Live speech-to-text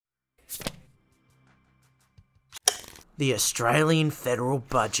The Australian Federal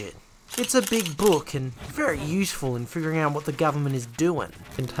Budget. It's a big book and very useful in figuring out what the government is doing.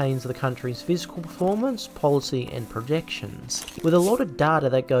 It contains the country's fiscal performance, policy and projections, with a lot of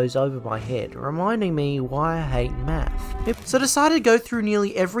data that goes over my head, reminding me why I hate math. So I decided to go through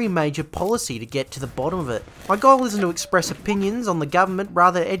nearly every major policy to get to the bottom of it. My goal isn't to express opinions on the government,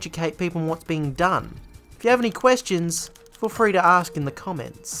 rather educate people on what's being done. If you have any questions, feel free to ask in the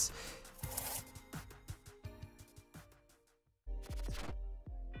comments.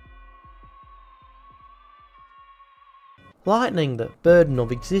 Lightening the burden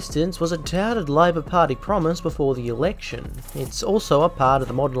of existence was a touted Labor Party promise before the election. It's also a part of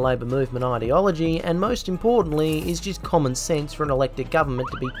the modern Labor movement ideology, and most importantly is just common sense for an elected government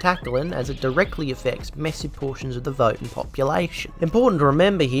to be tackling, as it directly affects massive portions of the voting population. Important to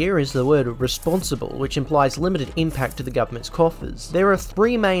remember here is the word responsible, which implies limited impact to the government's coffers. There are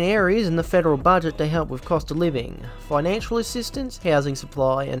three main areas in the federal budget to help with cost of living: financial assistance, housing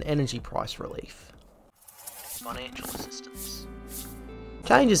supply and energy price relief. Financial assistance.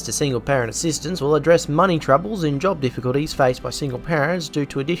 Changes to single-parent assistance will address money troubles and job difficulties faced by single parents due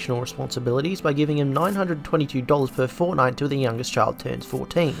to additional responsibilities by giving them $922 per fortnight till the youngest child turns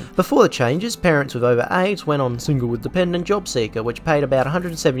 14. Before the changes, parents with over 8 went on single with dependent job seeker, which paid about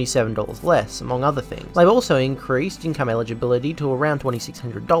 $177 less, among other things. They've also increased income eligibility to around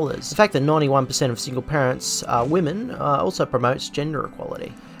 $2,600. The fact that 91% of single parents are women also promotes gender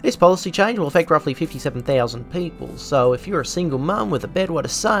equality. This policy change will affect roughly 57,000 people, so if you're a single mum with a bedwetter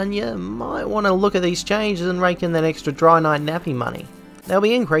son, you might want to look at these changes and rake in that extra dry night nappy money. There'll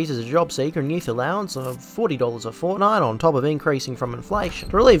be increases to job seeker and youth allowance of $40 a fortnight on top of increasing from inflation.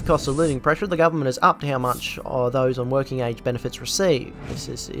 To relieve cost of living pressure, the government has upped how much those on working age benefits receive. This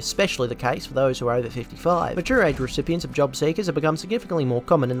is especially the case for those who are over 55. Mature age recipients of job seekers have become significantly more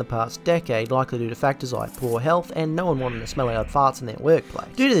common in the past decade, likely due to factors like poor health and no one wanting to smell out farts in their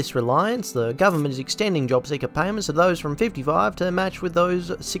workplace. Due to this reliance, the government is extending job seeker payments to those from 55 to match with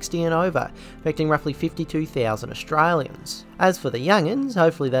those 60 and over, affecting roughly 52,000 Australians. As for the youngins,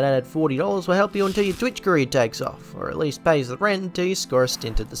 hopefully that added $40 will help you until your Twitch career takes off, or at least pays the rent until you score a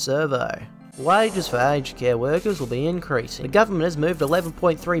stint at the servo. Wages for aged care workers will be increasing. The government has moved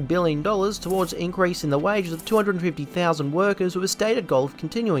 $11.3 billion towards increasing the wages of 250,000 workers, with a stated goal of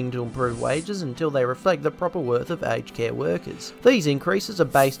continuing to improve wages until they reflect the proper worth of aged care workers. These increases are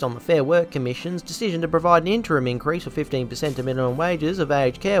based on the Fair Work Commission's decision to provide an interim increase of 15% to minimum wages of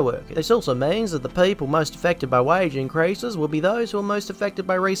aged care workers. This also means that the people most affected by wage increases will be those who are most affected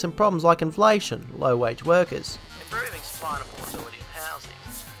by recent problems like inflation, low-wage workers. Improving supply and affordability of housing.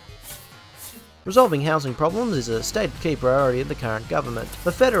 Resolving housing problems is a stated key priority of the current government.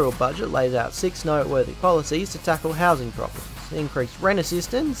 The federal budget lays out 6 noteworthy policies to tackle housing problems: increased rent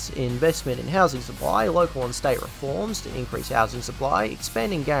assistance, investment in housing supply, local and state reforms to increase housing supply,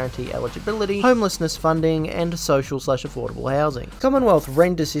 expanding guarantee eligibility, homelessness funding, and social/affordable housing. Commonwealth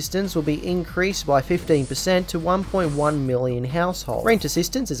rent assistance will be increased by 15% to 1.1 million households. Rent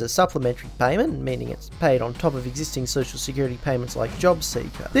assistance is a supplementary payment, meaning it's paid on top of existing social security payments like job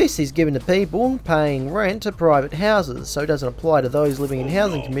seeker. This is given to people paying rent to private houses, so it doesn't apply to those living in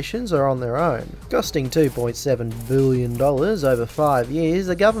housing commissions or on their own. Costing $2.7 billion over 5 years,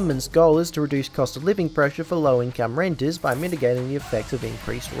 the government's goal is to reduce cost of living pressure for low-income renters by mitigating the effects of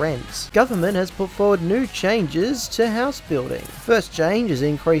increased rents. Government has put forward new changes to house building. First change is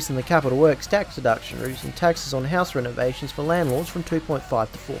increasing the capital works tax deduction, reducing taxes on house renovations for landlords from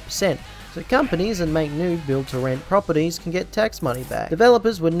 2.5% to 4%. So companies that make new build-to-rent properties can get tax money back.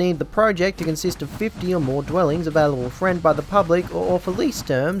 Developers would need the project to consist of 50 or more dwellings available for rent by the public, or for lease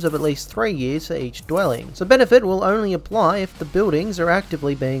terms of at least 3 years for each dwelling. So benefit will only apply if the buildings are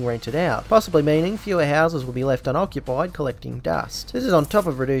actively being rented out, possibly meaning fewer houses will be left unoccupied collecting dust. This is on top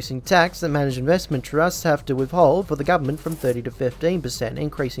of reducing tax that managed investment trusts have to withhold for the government from 30 to 15%,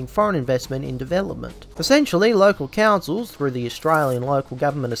 increasing foreign investment in development. Essentially, local councils, through the Australian Local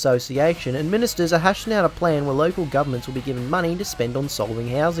Government Association, and ministers are hashing out a plan where local governments will be given money to spend on solving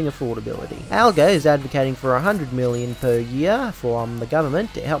housing affordability. ALGA is advocating for $100 million per year from the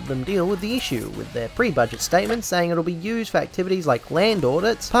government to help them deal with the issue, with their pre-budget statement saying it'll be used for activities like land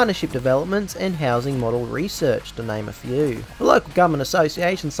audits, partnership developments, and housing model research, to name a few. The Local Government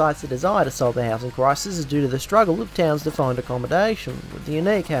Association cites the desire to solve the housing crisis is due to the struggle of towns to find accommodation, with the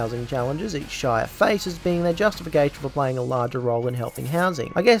unique housing challenges each shire faces being their justification for playing a larger role in helping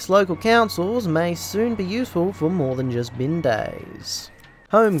housing. I guess local councils may soon be useful for more than just bin days.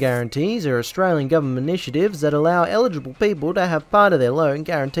 Home guarantees are Australian government initiatives that allow eligible people to have part of their loan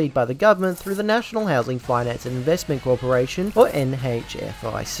guaranteed by the government through the National Housing Finance and Investment Corporation, or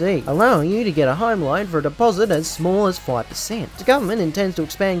NHFIC, allowing you to get a home loan for a deposit as small as 5%. The government intends to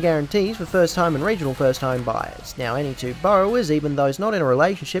expand guarantees for first-home and regional first-home buyers. Now, any two borrowers, even those not in a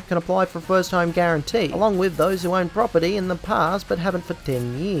relationship, can apply for a first-home guarantee, along with those who own property in the past but haven't for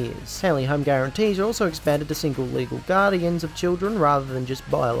 10 years. Family home guarantees are also expanded to single legal guardians of children rather than just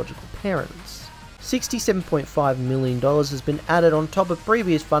biological parents. $67.5 million has been added on top of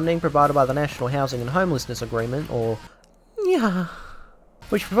previous funding provided by the National Housing and Homelessness Agreement, or NHHA,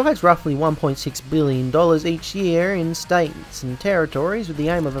 which provides roughly $1.6 billion each year in states and territories with the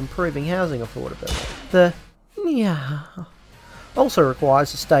aim of improving housing affordability. The NHHA also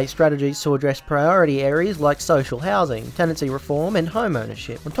requires the state strategies to address priority areas like social housing, tenancy reform and home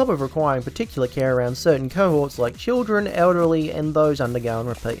ownership, on top of requiring particular care around certain cohorts like children, elderly and those undergoing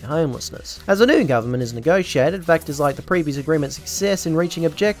repeat homelessness. As the new government is negotiated, factors like the previous agreement's success in reaching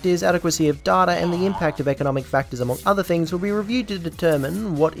objectives, adequacy of data and the impact of economic factors among other things will be reviewed to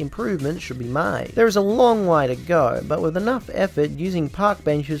determine what improvements should be made. There is a long way to go, but with enough effort, using park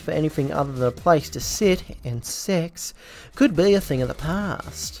benches for anything other than a place to sit and sex could be a thing of the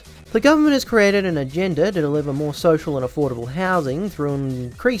past. The government has created an agenda to deliver more social and affordable housing through an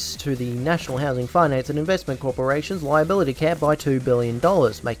increase to the National Housing Finance and Investment Corporation's liability cap by $2 billion,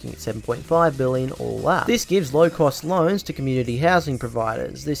 making it $7.5 billion all up. This gives low-cost loans to community housing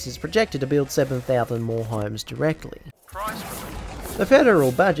providers. This is projected to build 7,000 more homes directly. The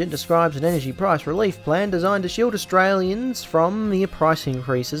federal budget describes an energy price relief plan designed to shield Australians from the price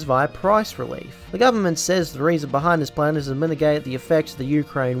increases via price relief. The government says the reason behind this plan is to mitigate the effects of the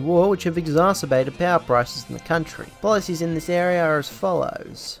Ukraine war, which have exacerbated power prices in the country. Policies in this area are as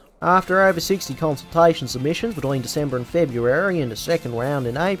follows. After over 60 consultation submissions between December and February and a second round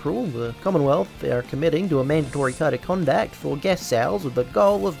in April, the Commonwealth are committing to a mandatory code of conduct for gas sales with the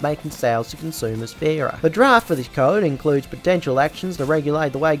goal of making sales to consumers fairer. The draft for this code includes potential actions to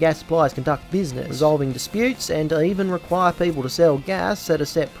regulate the way gas suppliers conduct business, resolving disputes, and to even require people to sell gas at a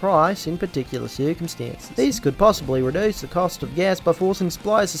set price in particular circumstances. These could possibly reduce the cost of gas by forcing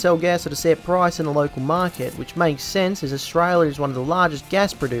suppliers to sell gas at a set price in a local market, which makes sense as Australia is one of the largest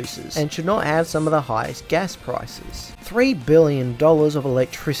gas producers and should not have some of the highest gas prices. $3 billion of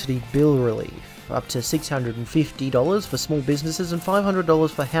electricity bill relief, up to $650 for small businesses and $500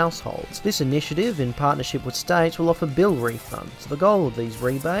 for households. This initiative, in partnership with states, will offer bill refunds. The goal of these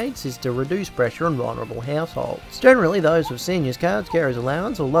rebates is to reduce pressure on vulnerable households. Generally, those with seniors cards, carers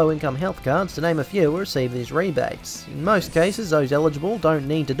allowance or low-income health cards, to name a few, will receive these rebates. In most cases, those eligible don't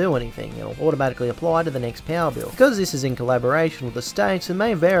need to do anything. It will automatically apply to the next power bill. Because this is in collaboration with the states, it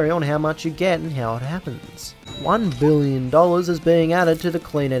may vary on how much you get and how it happens. $1 billion is being added to the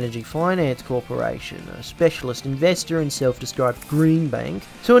Clean Energy Finance Corporation, a specialist investor and self-described green bank,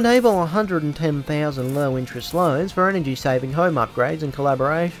 to enable 110,000 low-interest loans for energy-saving home upgrades in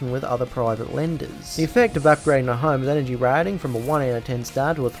collaboration with other private lenders. The effect of upgrading a home's energy rating from a 1 out of 10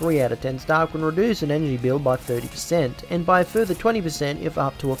 star to a 3 out of 10 star can reduce an energy bill by 30%, and by a further 20% if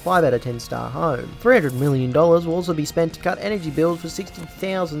up to a 5 out of 10 star home. $300 million will also be spent to cut energy bills for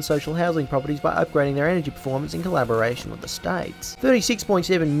 60,000 social housing properties by upgrading their energy performance in collaboration with the states.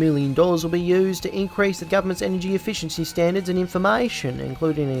 $36.7 million will be used to increase the government's energy efficiency standards and information,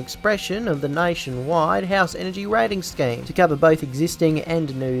 including an expression of the nationwide house energy rating scheme to cover both existing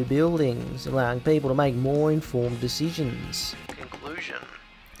and new buildings, allowing people to make more informed decisions. Conclusion.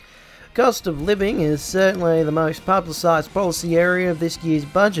 Cost of living is certainly the most publicised policy area of this year's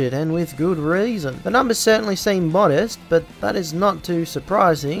budget, and with good reason. The numbers certainly seem modest, but that is not too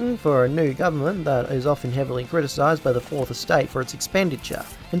surprising for a new government that is often heavily criticised by the Fourth Estate for its expenditure.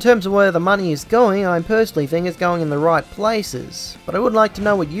 In terms of where the money is going, I personally think it's going in the right places, but I would like to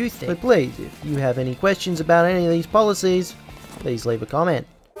know what you think. So please, if you have any questions about any of these policies, please leave a comment.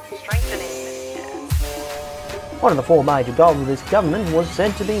 One of the four major goals of this government was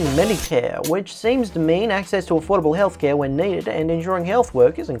said to be Medicare, which seems to mean access to affordable healthcare when needed and ensuring health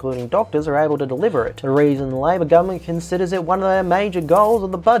workers, including doctors, are able to deliver it. The reason the Labor government considers it one of their major goals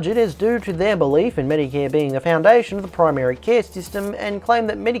of the budget is due to their belief in Medicare being the foundation of the primary care system, and claim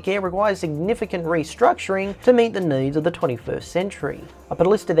that Medicare requires significant restructuring to meet the needs of the 21st century. I put a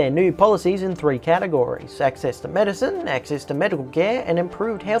list of their new policies in three categories: access to medicine, access to medical care, and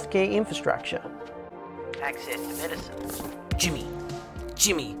improved healthcare infrastructure. Access to medicine.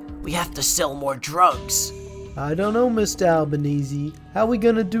 Jimmy, we have to sell more drugs. I don't know, Mr. Albanese. How are we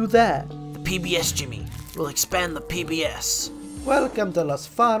gonna do that? The PBS, Jimmy. We'll expand the PBS. Welcome to Los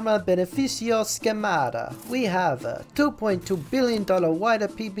Pharma Beneficio Schemata. We have a $2.2 billion wider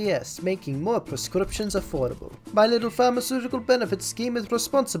PBS, making more prescriptions affordable. My little pharmaceutical benefit scheme is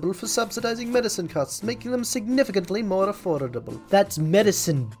responsible for subsidizing medicine costs, making them significantly more affordable. That's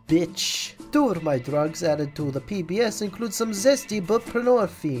medicine, bitch. 2 of my drugs added to the PBS include some zesty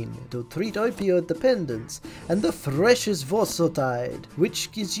buprenorphine to treat opioid dependence, and the freshest Vosotide, which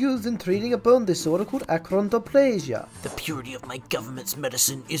is used in treating a bone disorder called achondroplasia. The purity of my government's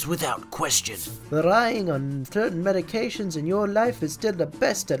medicine is without question. Relying on certain medications in your life is still the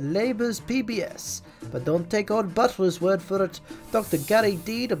best at Labor's PBS. But don't take old Butler's word for it. Dr. Gary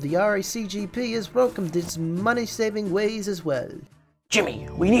Deed of the RACGP has welcomed its money-saving ways as well. Jimmy,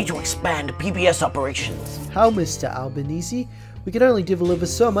 we need to expand PBS operations. How, Mr. Albanese? We can only deliver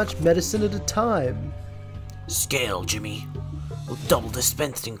so much medicine at a time. Scale, Jimmy. We'll double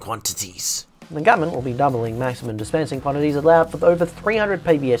dispensing quantities. The government will be doubling maximum dispensing quantities allowed for over 300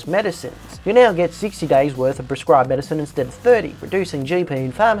 PBS medicines. You now get 60 days worth of prescribed medicine instead of 30, reducing GP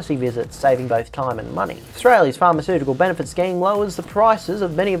and pharmacy visits, saving both time and money. Australia's pharmaceutical benefit scheme lowers the prices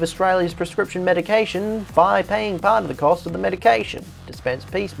of many of Australia's prescription medication by paying part of the cost of the medication, dispensed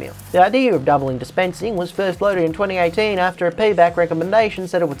piecemeal. The idea of doubling dispensing was first floated in 2018 after a PBAC recommendation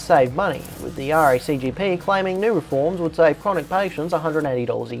said it would save money, with the RACGP claiming new reforms would save chronic patients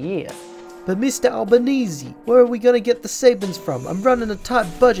 $180 a year. But Mr. Albanese, where are we gonna get the savings from? I'm running a tight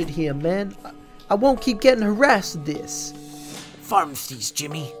budget here, man. I won't keep getting harassed with this. Pharmacies,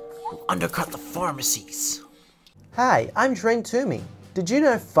 Jimmy. We'll undercut the pharmacies. Hey, I'm Trent Toomey. Did you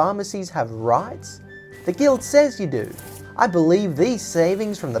know pharmacies have rights? The Guild says you do. I believe these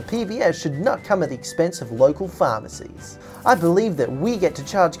savings from the PBS should not come at the expense of local pharmacies. I believe that we get to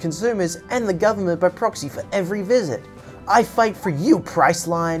charge consumers and the government by proxy for every visit. I fight for you,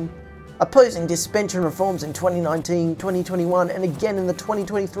 Priceline. Opposing dispensing reforms in 2019, 2021 and again in the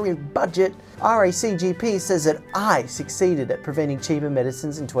 2023 budget, RACGP says that I succeeded at preventing cheaper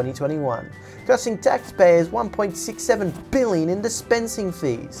medicines in 2021, costing taxpayers $1.67 billion in dispensing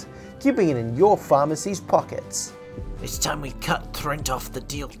fees, keeping it in your pharmacy's pockets. It's time we cut Trent off the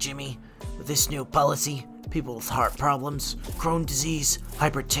deal, Jimmy. With this new policy, people with heart problems, Crohn's disease,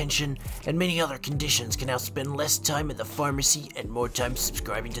 hypertension, and many other conditions can now spend less time at the pharmacy and more time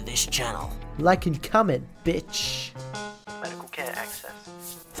subscribing to this channel. Like and comment, bitch. Medical care access.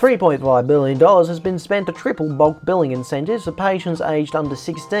 $3.5 billion has been spent to triple bulk billing incentives for patients aged under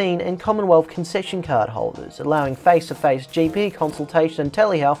 16 and Commonwealth concession card holders, allowing face-to-face GP consultation and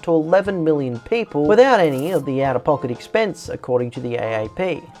telehealth to 11 million people without any of the out-of-pocket expense, according to the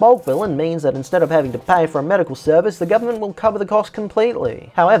AAP. Bulk billing means that instead of having to pay for a medical service, the government will cover the cost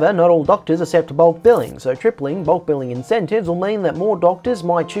completely. However, not all doctors accept bulk billing, so tripling bulk billing incentives will mean that more doctors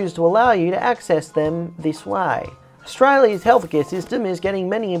might choose to allow you to access them this way. Australia's healthcare system is getting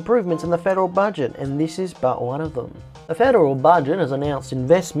many improvements in the federal budget, and this is but one of them. The federal budget has announced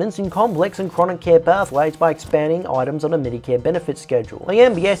investments in complex and chronic care pathways by expanding items on a Medicare benefit schedule. The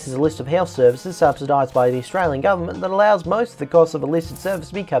MBS is a list of health services subsidised by the Australian government that allows most of the cost of a listed service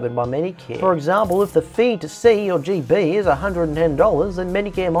to be covered by Medicare. For example, if the fee to see or GP is $110, then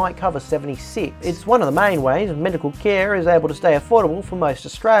Medicare might cover $76. It's one of the main ways medical care is able to stay affordable for most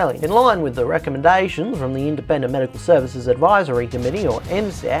Australians. In line with the recommendations from the Independent Medical Services Advisory Committee, or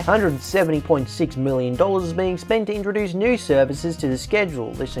MSAC, $170.6 million is being spent to introduce new services to the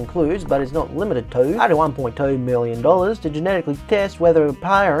schedule. This includes, but is not limited to, $81.2 million to genetically test whether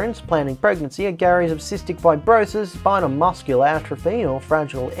parents planning pregnancy are carriers of cystic fibrosis, spinal muscular atrophy, or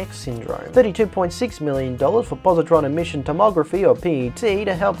Fragile X syndrome. $32.6 million for positron emission tomography, or PET,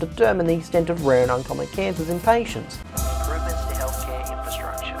 to help determine the extent of rare and uncommon cancers in patients. Improvements to healthcare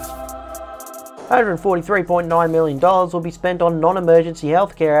infrastructure. $143.9 million will be spent on non-emergency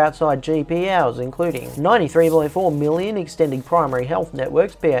healthcare outside GP hours, including $93.4 million extending primary health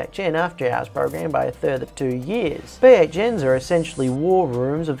networks PHN after-hours program by a further 2 years. PHNs are essentially war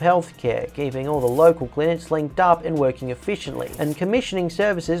rooms of healthcare, keeping all the local clinics linked up and working efficiently, and commissioning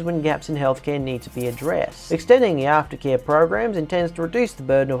services when gaps in healthcare need to be addressed. Extending the aftercare programs intends to reduce the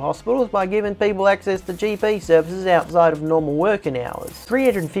burden of hospitals by giving people access to GP services outside of normal working hours.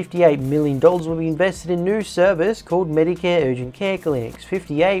 $358 million will be invested in new service called Medicare Urgent Care Clinics.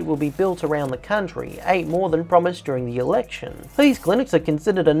 58 will be built around the country, 8 more than promised during the election. These clinics are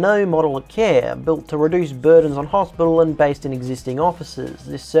considered a no model of care, built to reduce burdens on hospital and based in existing offices.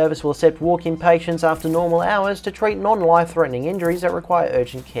 This service will accept walk-in patients after normal hours to treat non-life-threatening injuries that require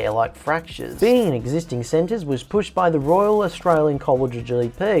urgent care like fractures. Being in existing centres was pushed by the Royal Australian College of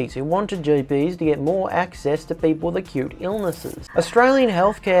GPs, who wanted GPs to get more access to people with acute illnesses. Australian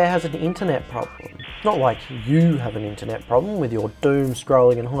healthcare has an internet problem. Not like you have an internet problem with your doom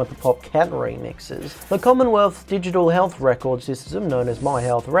scrolling and hyperpop cat remixes. The Commonwealth's digital health record system, known as My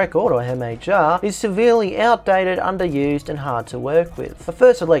Health Record or MHR, is severely outdated, underused and hard to work with. The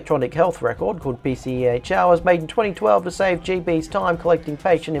first electronic health record, called PCEHR, was made in 2012 to save GPs time collecting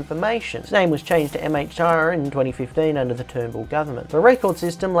patient information. Its name was changed to MHR in 2015 under the Turnbull government. The record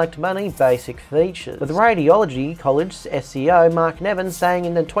system lacked many basic features, with Radiology College's SEO Mark Nevin saying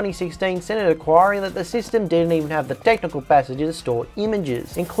in the 2016 Senate inquiry that the system didn't even have the technical capacity to store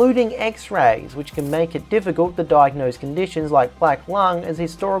images, including X-rays, which can make it difficult to diagnose conditions like black lung, as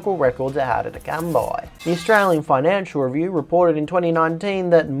historical records are harder to come by. The Australian Financial Review reported in 2019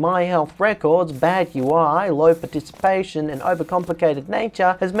 that My Health Records' bad UI, low participation and overcomplicated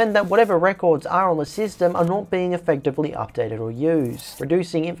nature has meant that whatever records are on the system are not being effectively updated or used,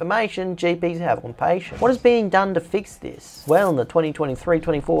 reducing information GPs have on patients. What is being done to fix this? Well, in the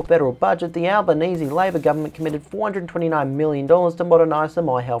 2023-24 federal budget, the Albanese Labor government committed $429 million to modernise the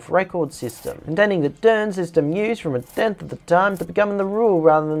My Health Record system, intending the turn system used from a tenth of the time to becoming the rule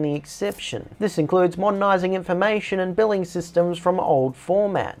rather than the exception. This includes modernising information and billing systems from old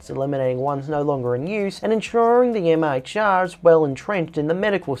formats, eliminating ones no longer in use, and ensuring the MHR is well entrenched in the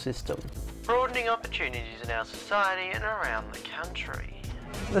medical system, broadening opportunities in our society and around the country.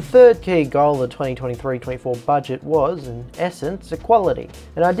 The third key goal of the 2023-24 budget was, in essence, equality,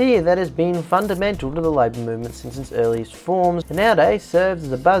 an idea that has been fundamental to the labour movement since its earliest forms and nowadays serves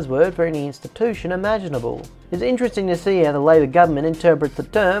as a buzzword for any institution imaginable. It's interesting to see how the Labor government interprets the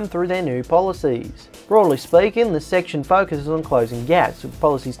term through their new policies. Broadly speaking, this section focuses on closing gaps, with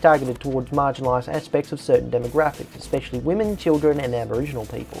policies targeted towards marginalised aspects of certain demographics, especially women, children and Aboriginal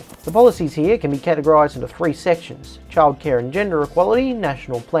people. The policies here can be categorised into three sections: childcare and gender equality,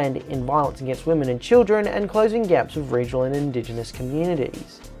 national plan to end violence against women and children, and closing gaps with regional and Indigenous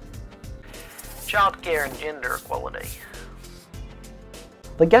communities. Childcare and gender equality.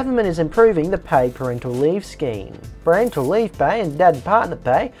 The government is improving the paid parental leave scheme. Parental leave pay and dad partner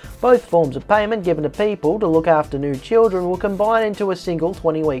pay, both forms of payment given to people to look after new children, will combine into a single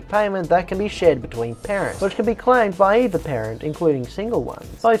 20-week payment that can be shared between parents, which can be claimed by either parent, including single ones.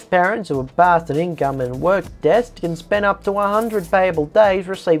 Both parents who have passed an income and work test can spend up to 100 payable days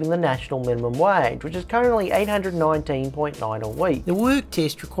receiving the national minimum wage, which is currently $819.9 a week. The work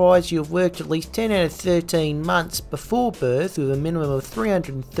test requires you have worked at least 10 out of 13 months before birth, with a minimum of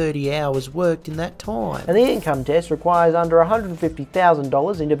 330 hours worked in that time. And the income test requires under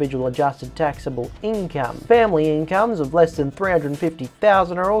 $150,000 individual adjusted taxable income. Family incomes of less than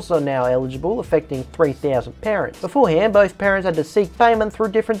 $350,000 are also now eligible, affecting 3,000 parents. Beforehand, both parents had to seek payment through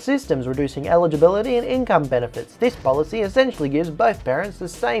different systems, reducing eligibility and income benefits. This policy essentially gives both parents the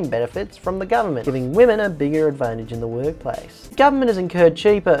same benefits from the government, giving women a bigger advantage in the workplace. The government has incurred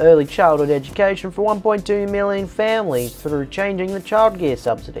cheaper early childhood education for 1.2 million families through changing the childcare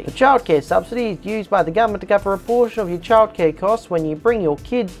subsidy. The childcare subsidy is used by the government to cover a portion of your childcare costs when you bring your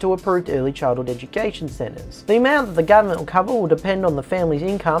kids to approved early childhood education centres. The amount that the government will cover will depend on the family's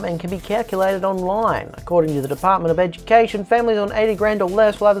income and can be calculated online. According to the Department of Education, families on 80 grand or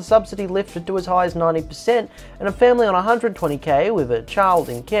less will have the subsidy lifted to as high as 90%, and a family on 120k with a child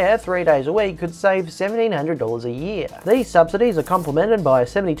in care 3 days a week could save $1,700 a year. These subsidies are complemented by a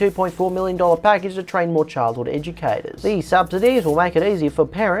 $72.4 million package to train more childhood educators. These subsidies will make it easier for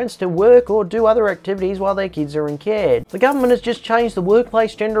parents to work or do other activities while their kids are in care. The government has just changed the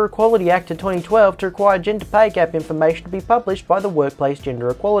Workplace Gender Equality Act of 2012 to require gender pay gap information to be published by the Workplace Gender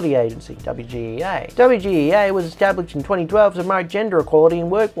Equality Agency, WGEA. WGEA was established in 2012 to promote gender equality in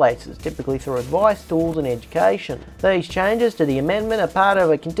workplaces, typically through advice, tools and education. These changes to the amendment are part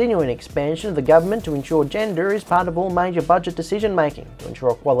of a continuing expansion of the government to ensure gender is part of all major budget decision making, to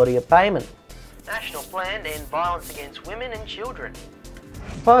ensure equality of payment. National Plan to End Violence Against Women and Children.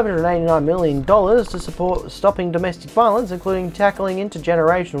 $589 million to support stopping domestic violence, including tackling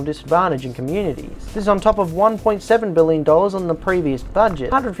intergenerational disadvantage in communities. This is on top of $1.7 billion on the previous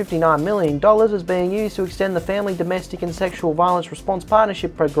budget. $159 million is being used to extend the Family, Domestic and Sexual Violence Response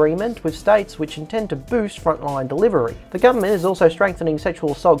Partnership Agreement with states, which intend to boost frontline delivery. The government is also strengthening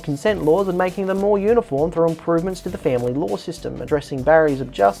sexual assault consent laws and making them more uniform through improvements to the family law system, addressing barriers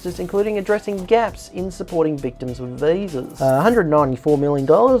of justice, including addressing gaps in supporting victims with visas. $194 million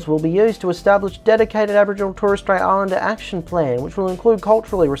will be used to establish a dedicated Aboriginal Torres Strait Islander action plan, which will include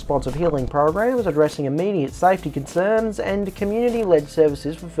culturally responsive healing programs addressing immediate safety concerns and community-led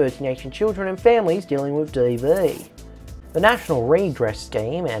services for First Nation children and families dealing with DV. The National Redress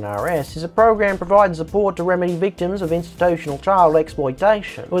Scheme, NRS, is a program providing support to remedy victims of institutional child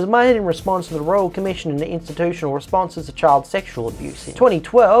exploitation. It was made in response to the Royal Commission into Institutional Responses to Child Sexual Abuse in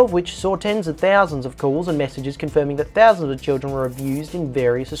 2012, which saw tens of thousands of calls and messages confirming that thousands of children were abused in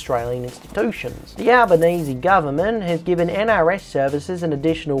various Australian institutions. The Albanese government has given NRS services an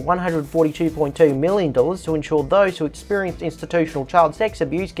additional $142.2 million to ensure those who experienced institutional child sex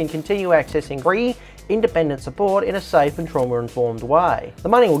abuse can continue accessing free, independent support in a safe and trauma-informed way. The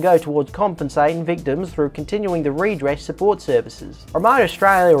money will go towards compensating victims through continuing the redress support services. Remote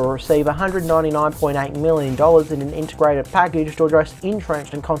Australia will receive $199.8 million in an integrated package to address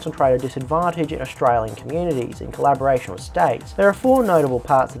entrenched and concentrated disadvantage in Australian communities in collaboration with states. There are four notable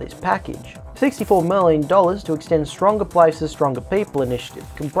parts of this package. $64 million to extend Stronger Places, Stronger People initiative,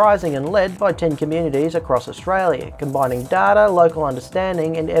 comprising and led by 10 communities across Australia, combining data, local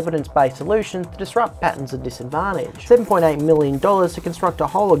understanding and evidence-based solutions to disrupt patterns of disadvantage. $7.8 million to construct a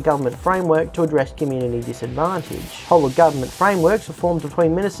whole-of-government framework to address community disadvantage. Whole-of-government frameworks are formed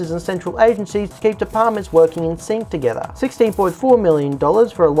between ministers and central agencies to keep departments working in sync together. $16.4 million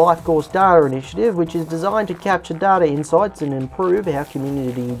for a life course data initiative, which is designed to capture data insights and improve how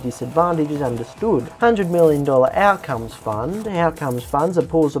community disadvantage is understood. $100 million Outcomes Fund. Outcomes funds are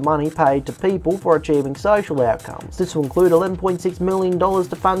pools of money paid to people for achieving social outcomes. This will include $11.6 million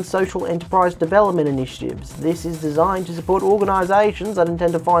to fund social enterprise development initiatives. This is designed to support organisations that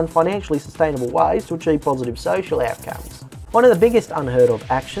intend to find financially sustainable ways to achieve positive social outcomes. One of the biggest unheard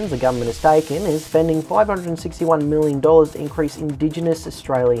of actions the government has taken is spending $561 million to increase Indigenous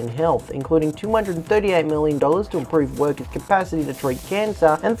Australian health, including $238 million to improve workers' capacity to treat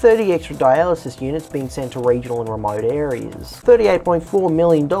cancer and 30 extra dialysis units being sent to regional and remote areas. $38.4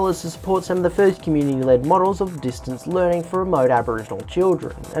 million to support some of the first community-led models of distance learning for remote Aboriginal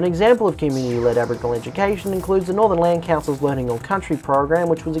children. An example of community-led Aboriginal education includes the Northern Land Council's Learning on Country program,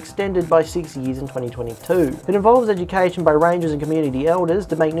 which was extended by 6 years in 2022. It involves education by rangers and community elders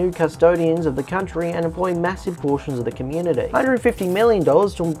to make new custodians of the country and employ massive portions of the community. $150 million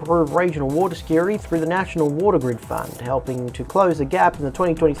to improve regional water security through the National Water Grid Fund, helping to close the gap in the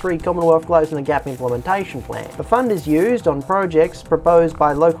 2023 Commonwealth Closing the Gap implementation plan. The fund is used on projects proposed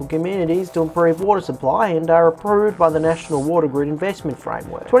by local communities to improve water supply and are approved by the National Water Grid Investment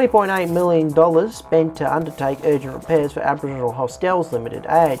Framework. $20.8 million spent to undertake urgent repairs for Aboriginal Hostels Limited,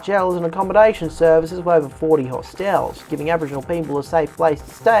 AHLs, and accommodation services with over 40 hostels, giving Aboriginal people a safe place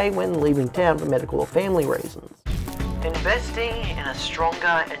to stay when leaving town for medical or family reasons. Investing in a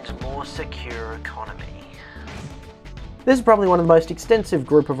stronger and more secure economy. This is probably one of the most extensive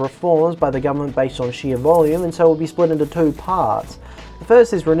group of reforms by the government based on sheer volume, and so will be split into two parts. The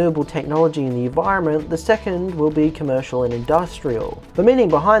first is renewable technology and the environment, the second will be commercial and industrial. The meaning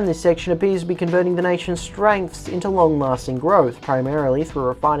behind this section appears to be converting the nation's strengths into long-lasting growth, primarily through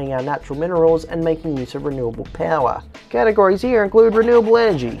refining our natural minerals and making use of renewable power. Categories here include renewable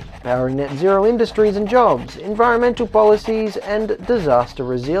energy, powering net zero industries and jobs, environmental policies, and disaster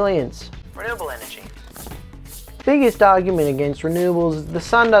resilience. Renewable energy. Biggest argument against renewables is the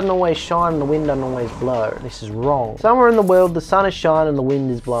sun doesn't always shine and the wind doesn't always blow. This is wrong. Somewhere in the world the sun is shining and the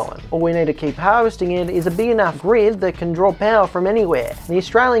wind is blowing. All we need to keep harvesting it is a big enough grid that can draw power from anywhere. The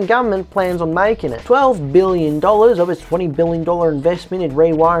Australian government plans on making it. $12 billion of its $20 billion investment in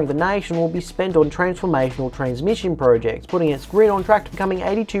rewiring the nation will be spent on transformational transmission projects, putting its grid on track to becoming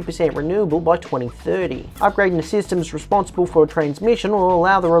 82% renewable by 2030. Upgrading the systems responsible for transmission will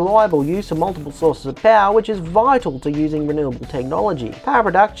allow the reliable use of multiple sources of power, which is vital to using renewable technology. Power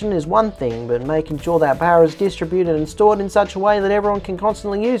production is one thing, but making sure that power is distributed and stored in such a way that everyone can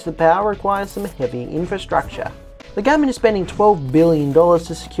constantly use the power requires some heavy infrastructure. The government is spending $12 billion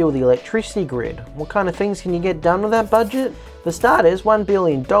to secure the electricity grid. What kind of things can you get done with that budget? For starters, $1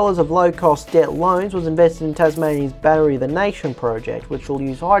 billion of low-cost debt loans was invested in Tasmania's Battery of the Nation project, which will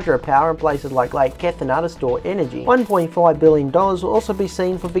use hydropower in places like Lake Kethina to store energy. $1.5 billion will also be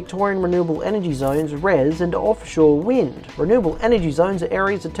seen for Victorian renewable energy zones, REZ, and offshore wind. Renewable energy zones are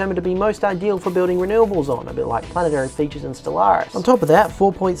areas determined to be most ideal for building renewables on, a bit like Planetary Features and Stellaris. On top of that,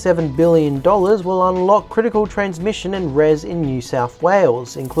 $4.7 billion will unlock critical transmission and REZ in New South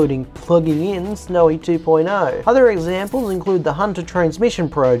Wales, including plugging in Snowy 2.0. Other examples include the Hunter Transmission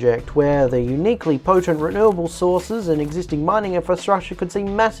Project, where the uniquely potent renewable sources and existing mining infrastructure could see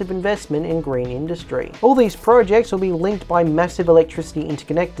massive investment in green industry. All these projects will be linked by massive electricity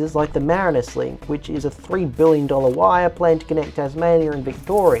interconnectors like the Marinus Link, which is a $3 billion wire planned to connect Tasmania and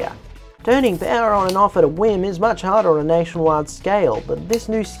Victoria. Turning power on and off at a whim is much harder on a nationwide scale, but this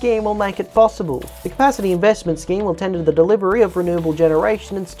new scheme will make it possible. The Capacity Investment Scheme will tender the delivery of renewable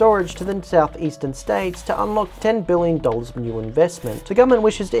generation and storage to the southeastern states to unlock $10 billion of new investment. The government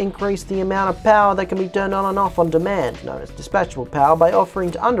wishes to increase the amount of power that can be turned on and off on demand, known as dispatchable power, by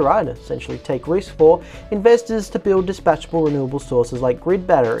offering to underwrite, and essentially take risk for, investors to build dispatchable renewable sources like grid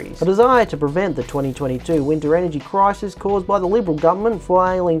batteries. A desire to prevent the 2022 winter energy crisis caused by the Liberal government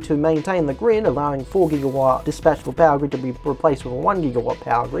failing to maintain the grid, allowing 4 gigawatt dispatchable power grid to be replaced with a 1 gigawatt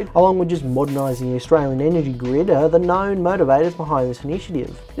power grid, along with just modernising the Australian energy grid, are the known motivators behind this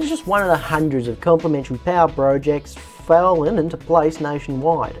initiative. This is just one of the hundreds of complementary power projects fallen into place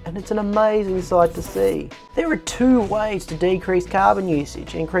nationwide, and it's an amazing sight to see. There are two ways to decrease carbon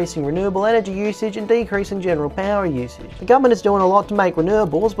usage: increasing renewable energy usage and decreasing general power usage. The government is doing a lot to make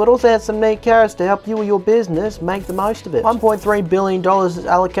renewables, but also has some neat carrots to help you or your business make the most of it. $1.3 billion is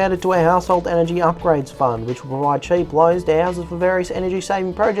allocated to a household energy upgrades fund, which will provide cheap loans to houses for various energy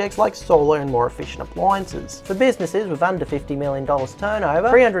saving projects like solar and more efficient appliances. For businesses with under $50 million turnover,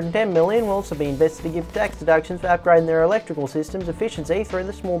 $310 million will also be invested to give tax deductions for upgrading their electrical systems efficiency through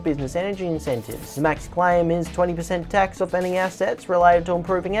the small business energy incentives. The max claim is 20% tax off any assets related to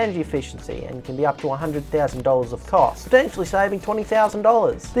improving energy efficiency and can be up to $100,000 of cost, potentially saving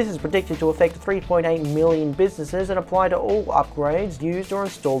 $20,000. This is predicted to affect 3.8 million businesses and apply to all upgrades used or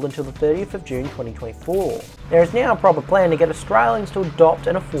installed until the 30th of June 2024. There is now a proper plan to get Australians to adopt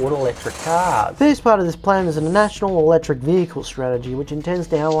and afford electric cars. The first part of this plan is a national electric vehicle strategy, which intends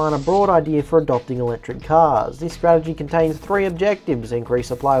to outline a broad idea for adopting electric cars. This strategy contains 3 objectives: increase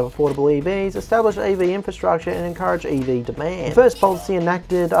supply of affordable EVs, establish EV infrastructure, and encourage EV demand. The first policy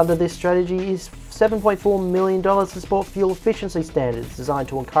enacted under this strategy is $7.4 million to support fuel efficiency standards designed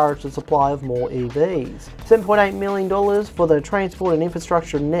to encourage the supply of more EVs. $7.8 million for the Transport and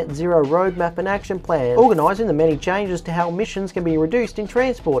Infrastructure Net Zero Roadmap and Action Plan, organising the many changes to how emissions can be reduced in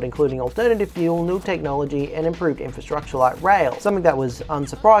transport, including alternative fuel, new technology, and improved infrastructure like rail, something that was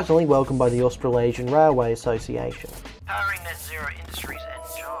unsurprisingly welcomed by the Australasian Railway Association. Powering net zero industries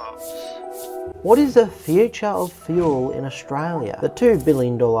and jobs. What is the future of fuel in Australia? The $2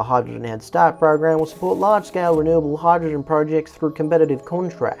 billion Hydrogen Head Start program will support large-scale renewable hydrogen projects through competitive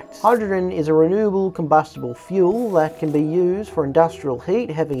contracts. Hydrogen is a renewable combustible fuel that can be used for industrial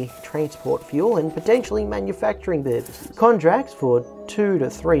heat, heavy transport fuel, and potentially manufacturing purposes. Contracts for 2 to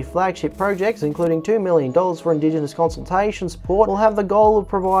 3 flagship projects, including $2 million for Indigenous consultation support, will have the goal of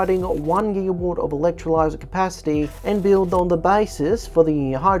providing 1 gigawatt of electrolyser capacity and build on the basis for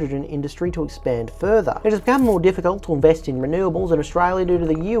the hydrogen industry to expand further. It has become more difficult to invest in renewables in Australia due to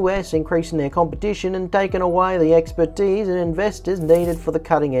the US increasing their competition and taking away the expertise and investors needed for the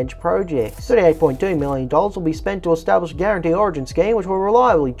cutting-edge projects. $38.2 million will be spent to establish a guarantee origin scheme which will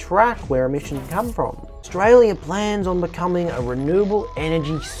reliably track where emissions come from. Australia plans on becoming a renewable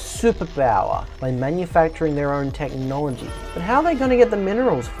energy superpower by manufacturing their own technology. But how are they going to get the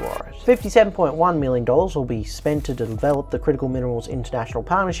minerals for it? $57.1 million will be spent to develop the Critical Minerals International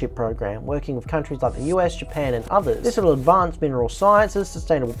Partnership Program, working with countries like the US, Japan, and others. This will advance mineral sciences,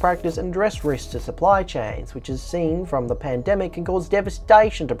 sustainable practice, and address risks to supply chains, which is seen from the pandemic can cause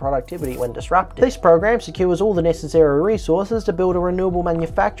devastation to productivity when disrupted. This program secures all the necessary resources to build a renewable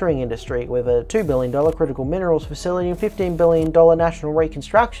manufacturing industry with a $2 billion critical minerals facility and $15 billion National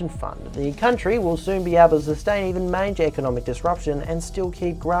Reconstruction Fund. The country will soon be able to sustain even major economic disruption and still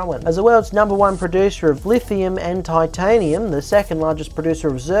keep growing. As the world's #1 producer of lithium and titanium, the second largest producer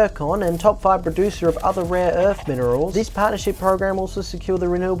of zircon, and top 5 producer of other rare earth minerals, this partnership program also secure the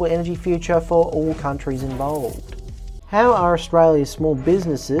renewable energy future for all countries involved. How are Australia's small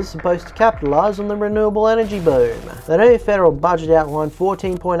businesses supposed to capitalise on the renewable energy boom? The new federal budget outlined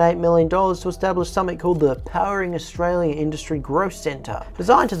 $14.8 million to establish something called the Powering Australia Industry Growth Centre,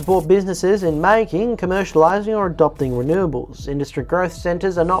 designed to support businesses in making, commercialising or adopting renewables. Industry growth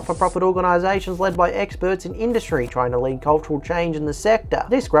centres are not-for-profit organisations led by experts in industry trying to lead cultural change in the sector.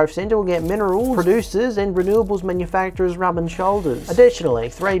 This growth centre will get mineral producers and renewables manufacturers rubbing shoulders. Additionally,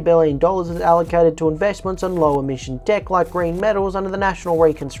 $3 billion is allocated to investments on low-emission tech like green metals under the National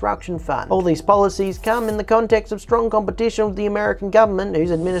Reconstruction Fund. All these policies come in the context of strong competition with the American government,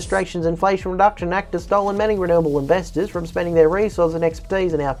 whose administration's Inflation Reduction Act has stolen many renewable investors from spending their resources and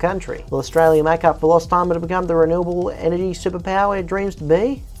expertise in our country. Will Australia make up for lost time to become the renewable energy superpower it dreams to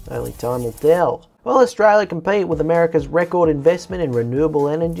be? Only time will tell. Will Australia compete with America's record investment in renewable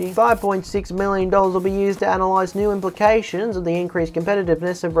energy? $5.6 million will be used to analyse new implications of the increased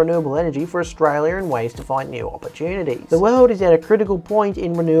competitiveness of renewable energy for Australia and ways to find new opportunities. The world is at a critical point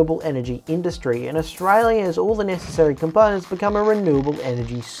in renewable energy industry, and Australia has all the necessary components to become a renewable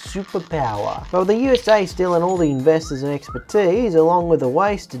energy superpower. But with the USA stealing all the investors and expertise, along with a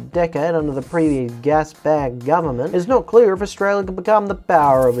wasted decade under the previous gas-bagged government, it's not clear if Australia can become the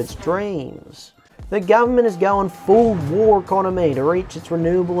power of its dreams. The government is going full war economy to reach its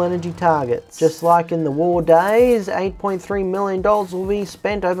renewable energy targets. Just like in the war days, $8.3 million will be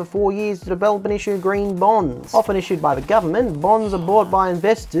spent over 4 years to develop and issue green bonds. Often issued by the government, bonds are bought by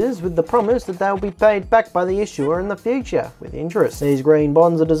investors with the promise that they will be paid back by the issuer in the future, with interest. These green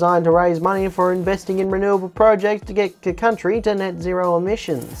bonds are designed to raise money for investing in renewable projects to get the country to net zero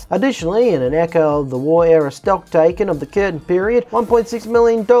emissions. Additionally, in an echo of the war-era stocktaking of the Curtin period, $1.6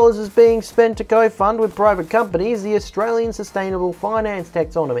 million is being spent to co-fund with private companies the Australian Sustainable Finance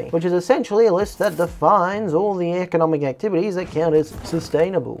Taxonomy, which is essentially a list that defines all the economic activities that count as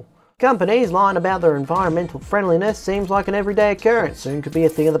sustainable. Companies lying about their environmental friendliness seems like an everyday occurrence, soon could be a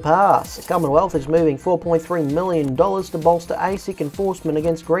thing of the past. The Commonwealth is moving $4.3 million to bolster ASIC enforcement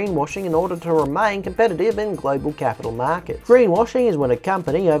against greenwashing in order to remain competitive in global capital markets. Greenwashing is when a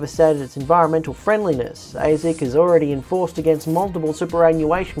company overstated its environmental friendliness. ASIC is already enforced against multiple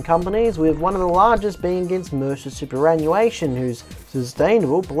superannuation companies, with one of the largest being against Mercer Superannuation, whose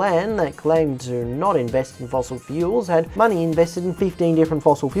sustainable plan that claimed to not invest in fossil fuels had money invested in 15 different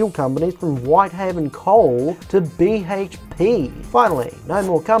fossil fuel companies from Whitehaven Coal to BHP. Finally, no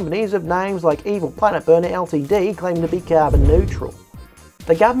more companies with names like Evil Planet Burner Ltd claim to be carbon neutral.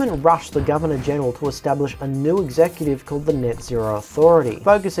 The government rushed the Governor-General to establish a new executive called the Net Zero Authority.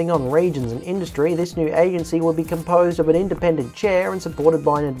 Focusing on regions and industry, this new agency will be composed of an independent chair and supported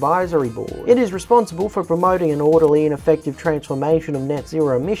by an advisory board. It is responsible for promoting an orderly and effective transformation of net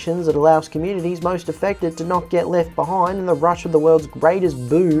zero emissions that allows communities most affected to not get left behind in the rush of the world's greatest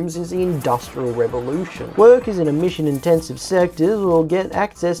boom since the Industrial Revolution. Workers in emission-intensive sectors will get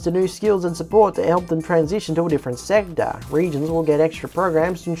access to new skills and support to help them transition to a different sector. Regions will get extra programs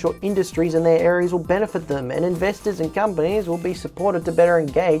to ensure industries in their areas will benefit them, and investors and companies will be supported to better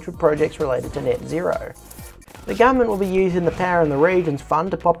engage with projects related to net zero. The government will be using the Power in the Regions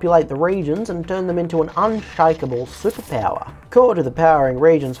Fund to populate the regions and turn them into an unshakable superpower. Core to the Powering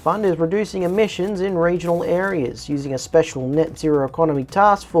Regions Fund is reducing emissions in regional areas using a special net zero economy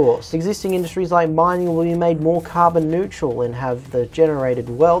task force. Existing industries like mining will be made more carbon neutral and have the generated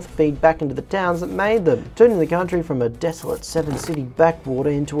wealth feed back into the towns that made them, turning the country from a desolate 7-city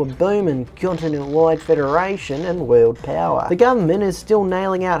backwater into a booming continent-wide federation and world power. The government is still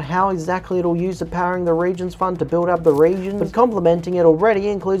nailing out how exactly it will use the Powering the Regions Fund to build up the regions, but complementing it already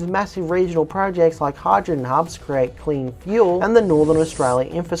includes massive regional projects like hydrogen hubs to create clean fuel and the Northern Australia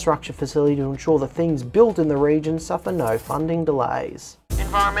Infrastructure Facility to ensure the things built in the region suffer no funding delays.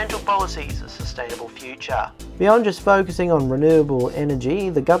 Environmental policies, a sustainable future. Beyond just focusing on renewable energy,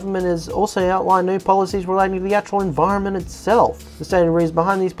 the government has also outlined new policies relating to the actual environment itself. The stated reason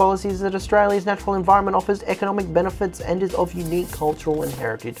behind these policies is that Australia's natural environment offers economic benefits and is of unique cultural and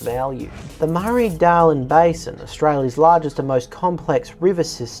heritage value. The Murray-Darling Basin, Australia's largest and most complex river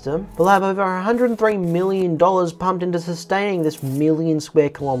system, will have over $103 million pumped into sustaining this million square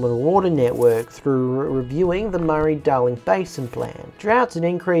kilometre water network through reviewing the Murray-Darling Basin Plan. Droughts and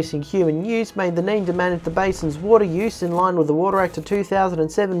increasing human use made the need to manage the basin's water use in line with the Water Act of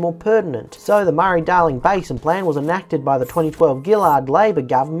 2007 more pertinent. So the Murray-Darling Basin Plan was enacted by the 2012 Gillard Labor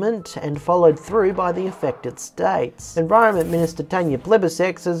government and followed through by the affected states. Environment Minister Tanya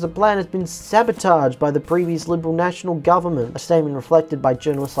Plibersek says the plan has been sabotaged by the previous Liberal National government, a statement reflected by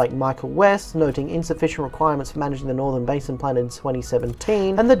journalists like Michael West, noting insufficient requirements for managing the Northern Basin Plan in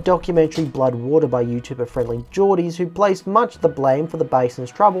 2017, and the documentary Blood Water by YouTuber Friendly Geordies, who placed much of the blame for the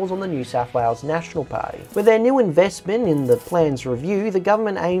basin's troubles on the New South Wales National Party. With their new investment in the plan's review, the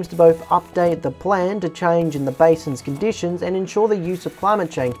government aims to both update the plan to change in the basin's conditions and ensure the use of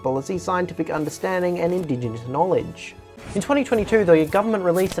climate change policy, scientific understanding and Indigenous knowledge. In 2022, the government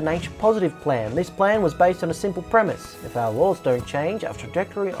released a Nature Positive plan. This plan was based on a simple premise: if our laws don't change, our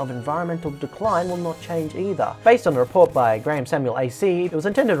trajectory of environmental decline will not change either. Based on a report by Graham Samuel AC, it was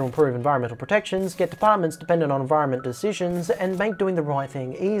intended to improve environmental protections, get departments dependent on environment decisions, and make doing the right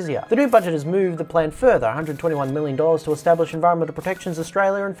thing easier. The new budget has moved the plan further, $121 million to establish Environmental Protections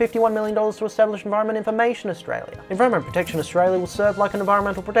Australia and $51 million to establish Environment Information Australia. Environment Protection Australia will serve like an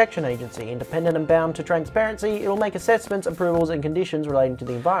environmental protection agency, independent and bound to transparency. It will make assessments enforcements, approvals and conditions relating to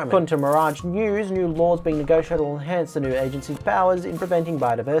the environment. According to Mirage News, new laws being negotiated will enhance the new agency's powers in preventing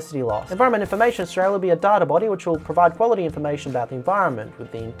biodiversity loss. Environment Information Australia will be a data body which will provide quality information about the environment,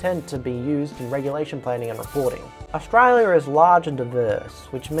 with the intent to be used in regulation planning and reporting. Australia is large and diverse,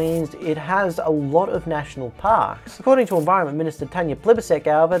 which means it has a lot of national parks. According to Environment Minister Tanya Plibersek,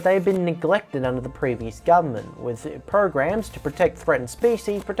 however, they've been neglected under the previous government, with programs to protect threatened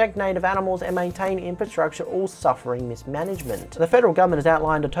species, protect native animals and maintain infrastructure all suffering mismanagement. The federal government has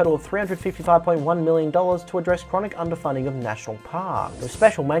outlined a total of $355.1 million to address chronic underfunding of national parks, with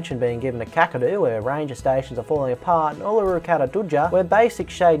special mention being given to Kakadu, where ranger stations are falling apart, and Uluru-Kata-Tooja, where basic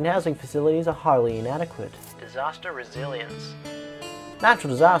shade and housing facilities are highly inadequate. Disaster resilience.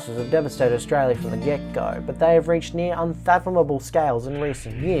 Natural disasters have devastated Australia from the get-go, but they have reached near unfathomable scales in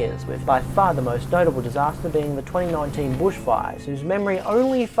recent years, with by far the most notable disaster being the 2019 bushfires, whose memory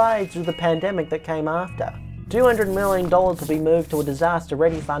only fades with the pandemic that came after. $200 million will be moved to a disaster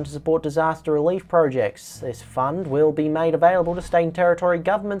ready fund to support disaster relief projects. This fund will be made available to state and territory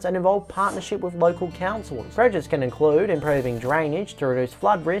governments and involve partnership with local councils. Projects can include improving drainage to reduce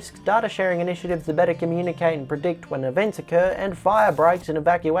flood risks, data sharing initiatives to better communicate and predict when events occur, and fire breaks and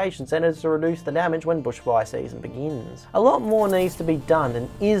evacuation centres to reduce the damage when bushfire season begins. A lot more needs to be done and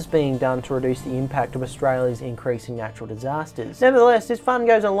is being done to reduce the impact of Australia's increasing natural disasters. Nevertheless, this fund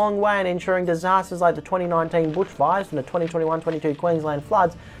goes a long way in ensuring disasters like the 2019 bushfires and the 2021-22 Queensland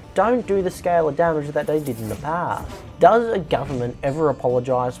floods don't do the scale of damage that they did in the past. Does a government ever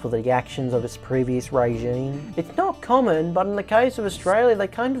apologise for the actions of its previous regime? It's not common, but in the case of Australia they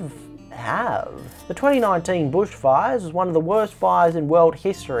kind of have. The 2019 bushfires was one of the worst fires in world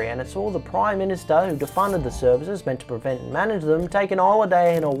history, and it saw the Prime Minister who defunded the services meant to prevent and manage them take an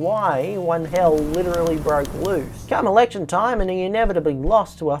holiday in Hawaii when hell literally broke loose. Come election time, and he inevitably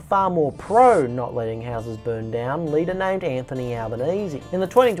lost to a far more pro not letting houses burn down leader named Anthony Albanese. In the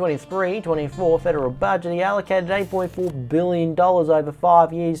 2023-24 federal budget, he allocated $8.4 billion over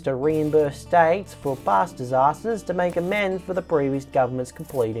 5 years to reimburse states for past disasters to make amends for the previous government's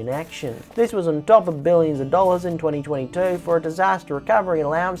complete inaction. This was on top of billions of dollars in 2022 for a disaster recovery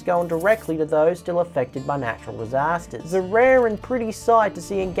allowance going directly to those still affected by natural disasters. It's a rare and pretty sight to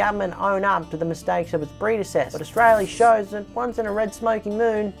see a government own up to the mistakes of its predecessors, but Australia shows that once in a red smoking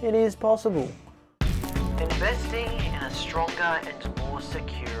moon, it is possible. Investing in a stronger and more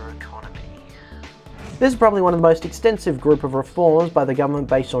secure economy. This is probably one of the most extensive group of reforms by the government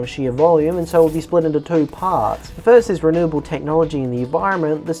based on sheer volume, and so will be split into two parts. The first is renewable technology and the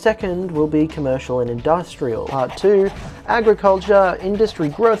environment, the second will be commercial and industrial. Part 2, agriculture, industry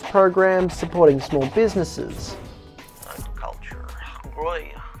growth programs supporting small businesses. Agriculture,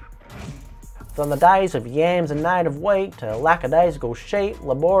 hungry. From the days of yams and native wheat to lackadaisical sheep,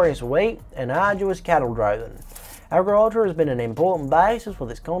 laborious wheat and arduous cattle droving, agriculture has been an important basis for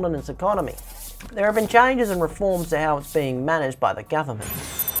this continent's economy. There have been changes and reforms to how it's being managed by the government.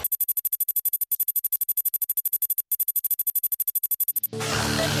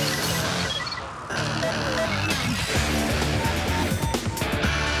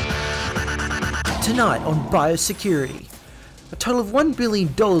 Tonight on biosecurity. A total of $1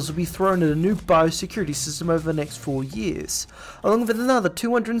 billion will be thrown at a new biosecurity system over the next 4 years, along with another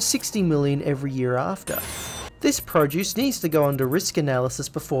 $260 million every year after. This produce needs to go under risk analysis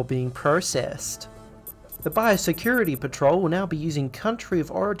before being processed. The Biosecurity Patrol will now be using country of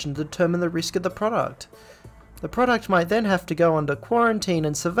origin to determine the risk of the product. The product might then have to go under quarantine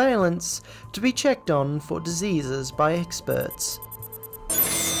and surveillance to be checked on for diseases by experts.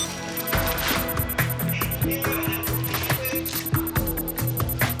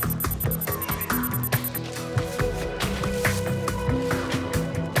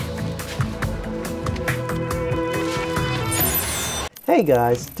 Hey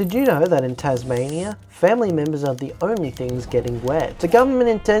guys, did you know that in Tasmania, family members are the only things getting wet? The government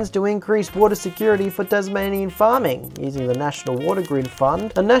intends to increase water security for Tasmanian farming using the National Water Grid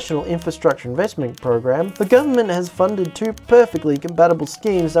Fund, a national infrastructure investment program. The government has funded two perfectly compatible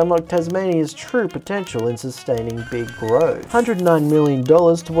schemes to unlock Tasmania's true potential in sustaining big growth. $109 million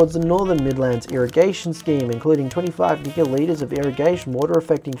towards the Northern Midlands irrigation scheme, including 25 gigalitres of irrigation water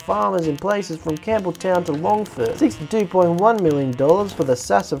affecting farmers in places from Campbelltown to Longford. $62.1 million for the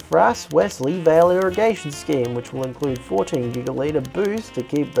Sassafras Wesley Vale irrigation scheme, which will include 14 gigalitre boost to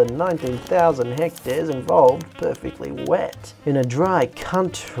keep the 19,000 hectares involved perfectly wet. In a dry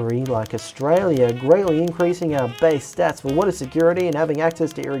country like Australia, greatly increasing our base stats for water security and having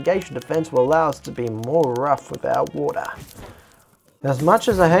access to irrigation defence will allow us to be more rough with our water. As much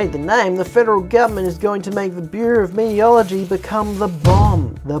as I hate the name, the federal government is going to make the Bureau of Meteorology become the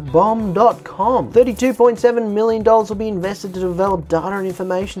bomb. TheBomb.com. $32.7 million will be invested to develop data and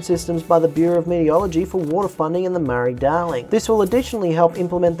information systems by the Bureau of Meteorology for water funding in the Murray-Darling. This will additionally help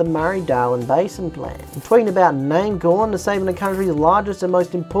implement the Murray-Darling Basin Plan. And tweeting about name calling to saving the country's largest and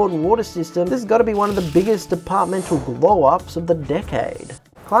most important water system, this has got to be one of the biggest departmental blow-ups of the decade.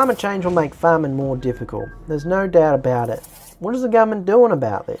 Climate change will make farming more difficult. There's no doubt about it. What is the government doing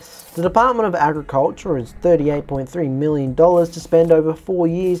about this? The Department of Agriculture has $38.3 million to spend over 4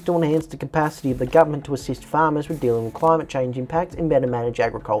 years to enhance the capacity of the government to assist farmers with dealing with climate change impacts and better manage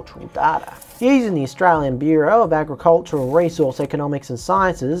agricultural data. Using the Australian Bureau of Agricultural Resource Economics and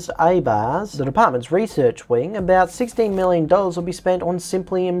Sciences, ABARS, the department's research wing, about $16 million will be spent on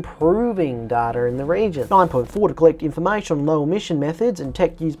simply improving data in the region, $9.4 to collect information on low emission methods and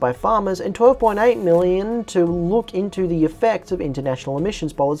tech used by farmers, and $12.8 million to look into the effects of international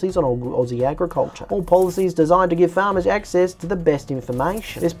emissions policies on Aussie agriculture. All policies designed to give farmers access to the best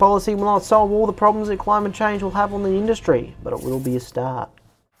information. This policy will not solve all the problems that climate change will have on the industry, but it will be a start.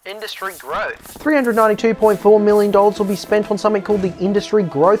 Industry growth. $392.4 million will be spent on something called the Industry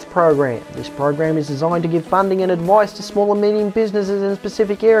Growth Program. This program is designed to give funding and advice to small and medium businesses in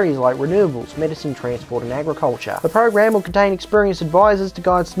specific areas like renewables, medicine, transport and agriculture. The program will contain experienced advisors to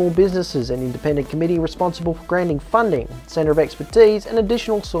guide small businesses, an independent committee responsible for granting funding, centre of expertise and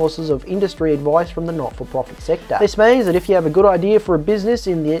additional sources of industry advice from the not-for-profit sector. This means that if you have a good idea for a business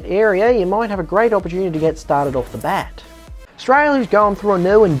in that area, you might have a great opportunity to get started off the bat. Australia is going through a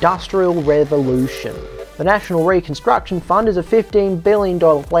new industrial revolution. The National Reconstruction Fund is a $15 billion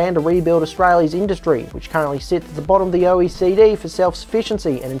plan to rebuild Australia's industry, which currently sits at the bottom of the OECD for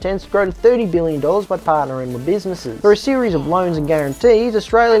self-sufficiency and intends to grow to $30 billion by partnering with businesses. Through a series of loans and guarantees,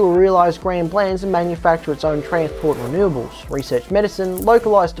 Australia will realise grand plans to manufacture its own transport and renewables, research medicine,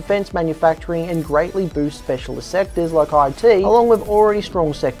 localised defence manufacturing and greatly boost specialist sectors like IT, along with already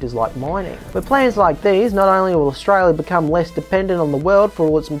strong sectors like mining. With plans like these, not only will Australia become less dependent on the world for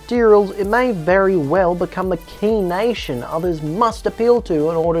all its materials, it may very well become the key nation others must appeal to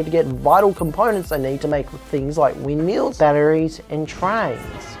in order to get vital components they need to make things like windmills, batteries and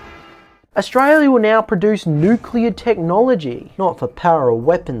trains. Australia will now produce nuclear technology, not for power or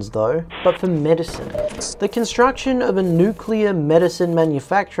weapons though, but for medicine. The construction of a nuclear medicine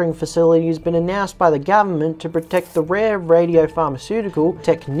manufacturing facility has been announced by the government to protect the rare radiopharmaceutical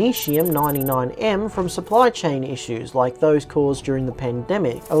technetium-99m from supply chain issues like those caused during the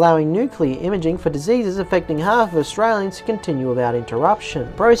pandemic, allowing nuclear imaging for diseases affecting half of Australians to continue without interruption.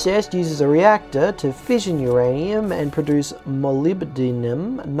 The process uses a reactor to fission uranium and produce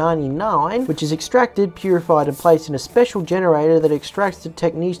molybdenum-99, which is extracted, purified and placed in a special generator that extracts the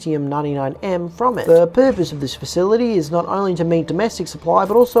technetium-99m from it. The purpose of this facility is not only to meet domestic supply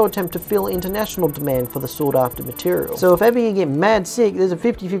but also attempt to fill international demand for the sought after material. So if ever you get mad sick, there's a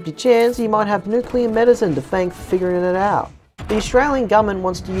 50-50 chance you might have nuclear medicine to thank for figuring it out. The Australian government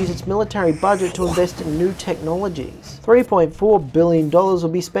wants to use its military budget to invest in new technologies. $3.4 billion will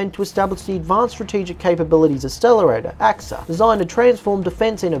be spent to establish the Advanced Strategic Capabilities Accelerator, AXA, designed to transform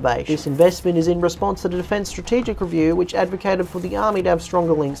defence innovation. This investment is in response to the Defence Strategic Review, which advocated for the Army to have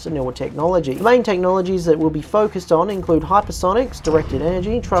stronger links to newer technology. The main technologies that will be focused on include hypersonics, directed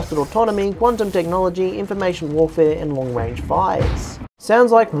energy, trusted autonomy, quantum technology, information warfare and long-range fires.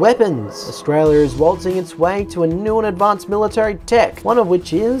 Sounds like weapons. Australia is waltzing its way to a new and advanced military tech, one of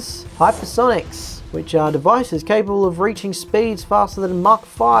which is hypersonics, which are devices capable of reaching speeds faster than Mach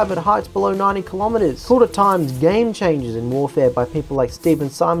 5 at heights below 90 kilometers. Called at times game changers in warfare by people like Stephen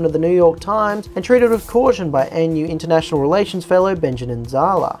Simon of the New York Times, and treated with caution by ANU International Relations fellow Benjamin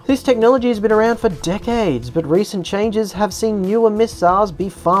Zala. This technology has been around for decades, but recent changes have seen newer missiles be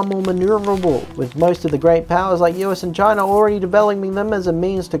far more maneuverable, with most of the great powers like US and China already developing them as a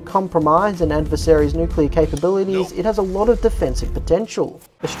means to compromise an adversary's nuclear capabilities. It has a lot of defensive potential.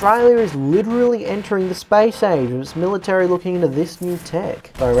 Australia is literally entering the space age, with its military looking into this new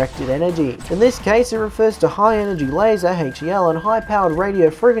tech, directed energy. In this case, it refers to high energy laser (HEL) and high powered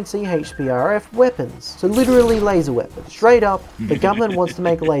radio frequency (HPRF) weapons. So literally laser weapons. Straight up, the government wants to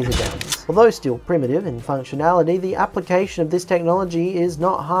make laser guns. Although still primitive in functionality, the application of this technology is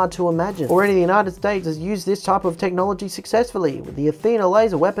not hard to imagine. Already the United States has used this type of technology successfully, with the Athena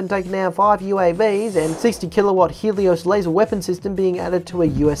laser weapon taking down 5 UAVs and 60 kilowatt Helios laser weapon system being added to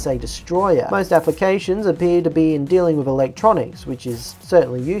a USA destroyer. Most applications appear to be in dealing with electronics, which is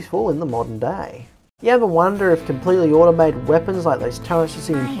certainly useful in the modern day. You ever wonder if completely automated weapons like those turrets you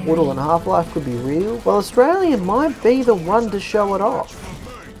see in Portal and Half-Life could be real? Well, Australia might be the one to show it off.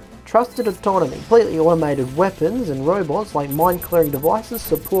 trusted autonomy. Completely automated weapons and robots like mine-clearing devices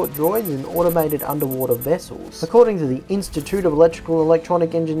support droids in automated underwater vessels. According to the Institute of Electrical and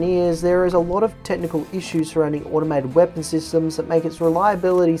Electronic Engineers, there is a lot of technical issues surrounding automated weapon systems that make its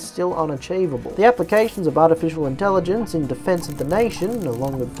reliability still unachievable. The applications of artificial intelligence in defense of the nation,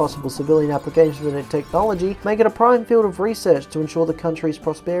 along with possible civilian applications of technology, make it a prime field of research to ensure the country's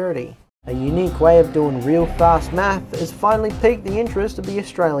prosperity. A unique way of doing real fast math has finally piqued the interest of the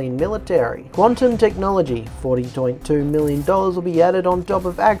Australian military. Quantum technology, $40.2 million will be added on top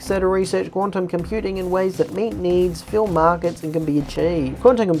of AXA to research quantum computing in ways that meet needs, fill markets, and can be achieved.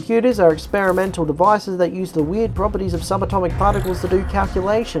 Quantum computers are experimental devices that use the weird properties of subatomic particles to do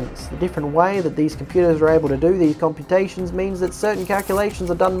calculations. The different way that these computers are able to do these computations means that certain calculations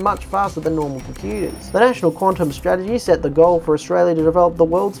are done much faster than normal computers. The National Quantum Strategy set the goal for Australia to develop the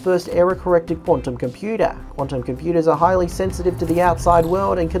world's first error-corrected quantum computer. Quantum computers are highly sensitive to the outside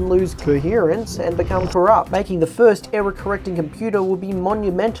world and can lose coherence and become corrupt. Making the first error-correcting computer will be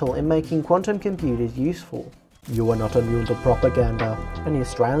monumental in making quantum computers useful. You are not immune to propaganda, and the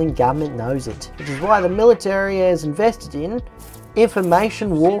Australian government knows it, which is why the military has invested in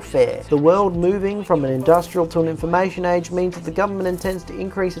information warfare. The world moving from an industrial to an information age means that the government intends to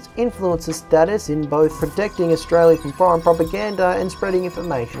increase its influencer status in both protecting Australia from foreign propaganda and spreading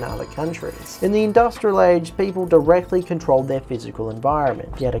information to other countries. In the industrial age, people directly controlled their physical environment.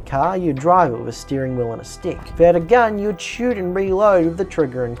 If you had a car, you'd drive it with a steering wheel and a stick. If you had a gun, you'd shoot and reload with the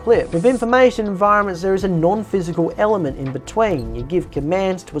trigger and clip. With information environments, there is a non-physical element in between. You give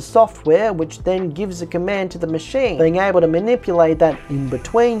commands to a software, which then gives a command to the machine. Being able to manipulate that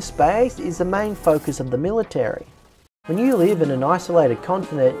in-between space is the main focus of the military. When you live in an isolated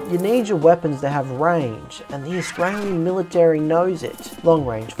continent, you need your weapons to have range, and the Australian military knows it.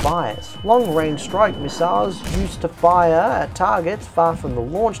 Long-range fires. Long-range strike missiles used to fire at targets far from the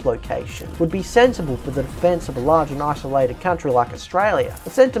launch location would be sensible for the defence of a large and isolated country like Australia.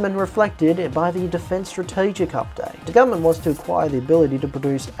 A sentiment reflected by the Defence Strategic Update. The government wants to acquire the ability to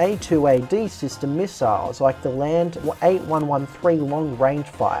produce A2AD system missiles like the Land 8113 long-range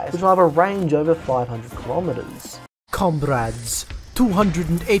fires, which will have a range over 500 kilometres. Comrades,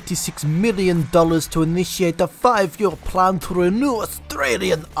 $286 million to initiate a 5-year plan to renew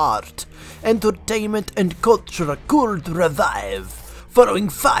Australian art, entertainment and culture could revive, following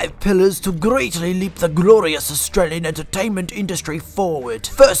 5 pillars to greatly leap the glorious Australian entertainment industry forward.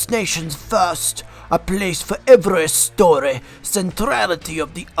 First Nations first, a place for every story, centrality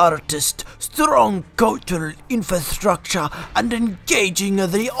of the artist, strong cultural infrastructure, and engaging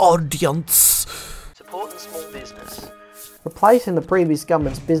the audience. Supporting small business. Replacing the previous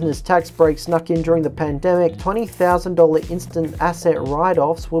government's business tax break snuck in during the pandemic, $20,000 instant asset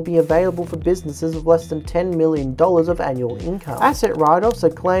write-offs will be available for businesses with less than $10 million of annual income. Asset write-offs are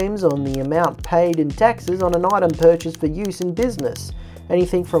claims on the amount paid in taxes on an item purchased for use in business.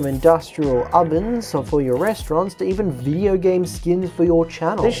 Anything from industrial ovens for your restaurants to even video game skins for your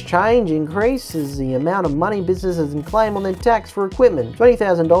channel. This change increases the amount of money businesses can claim on their tax for equipment,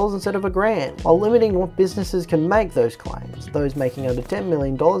 $20,000 instead of $1,000, while limiting what businesses can make those claims. Those making under $10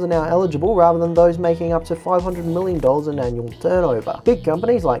 million are now eligible rather than those making up to $500 million in annual turnover. Big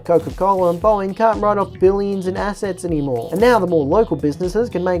companies like Coca-Cola and Boeing can't write off billions in assets anymore, and now the more local businesses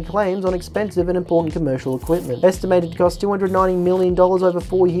can make claims on expensive and important commercial equipment. Estimated to cost $290 million over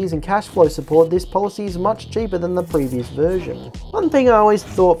 4 years in cash flow support, this policy is much cheaper than the previous version. One thing I always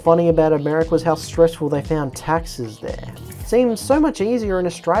thought funny about America was how stressful they found taxes there. It seems so much easier in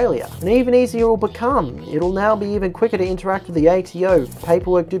Australia, and even easier it will become. It'll now be even quicker to interact with the ATO.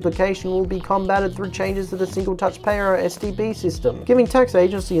 Paperwork duplication will be combated through changes to the single taxpayer or STB system, giving tax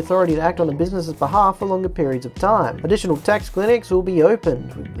agents the authority to act on a business's behalf for longer periods of time. Additional tax clinics will be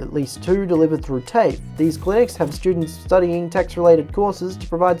opened, with at least 2 delivered through TAFE. These clinics have students studying tax-related courses to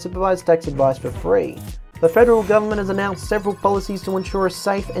provide supervised tax advice for free. The federal government has announced several policies to ensure a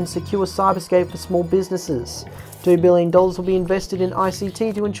safe and secure cyberscape for small businesses. $2 billion will be invested in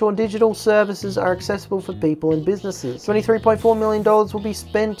ICT to ensure digital services are accessible for people and businesses. $23.4 million will be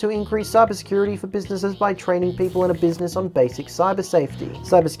spent to increase cybersecurity for businesses by training people in a business on basic cyber safety.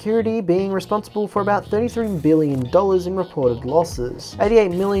 Cybersecurity being responsible for about $33 billion in reported losses.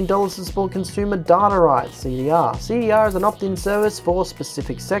 $88 million to support consumer data rights, CDR. CDR is an opt-in service for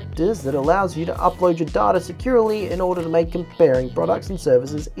specific sectors that allows you to upload your data securely in order to make comparing products and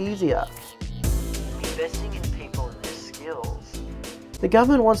services easier. Investing in people and their skills. The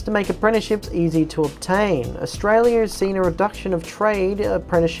government wants to make apprenticeships easy to obtain. Australia has seen a reduction of trade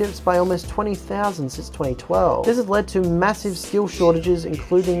apprenticeships by almost 20,000 since 2012. This has led to massive skill shortages,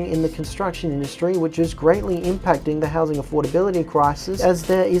 including in the construction industry, which is greatly impacting the housing affordability crisis as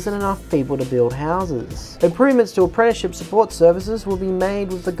there isn't enough people to build houses. Improvements to apprenticeship support services will be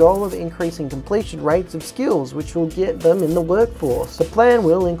made with the goal of increasing completion rates of skills, which will get them in the workforce. The plan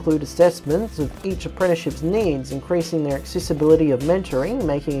will include assessments of each apprenticeship's needs, increasing their accessibility of mentoring,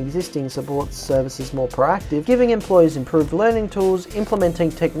 making existing support services more proactive, giving employees improved learning tools, implementing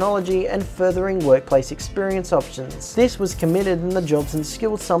technology, and furthering workplace experience options. This was committed in the Jobs and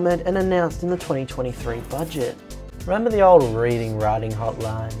Skills Summit and announced in the 2023 budget. Remember the old reading writing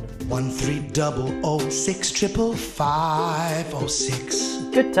hotline?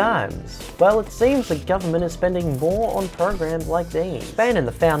 1300655506. Good times. Well, it seems the government is spending more on programs like these. Expanding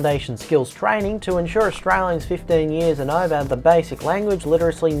the foundation skills training to ensure Australians 15 years and over have the basic language,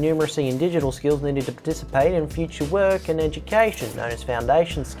 literacy, numeracy and digital skills needed to participate in future work and education, known as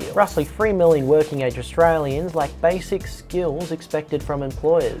foundation skills. Roughly 3 million working age Australians lack basic skills expected from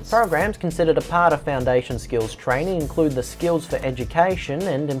employers. Programs considered a part of foundation skills training include the Skills for Education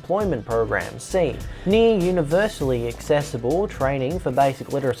and Employment programs. C. Near universally accessible training for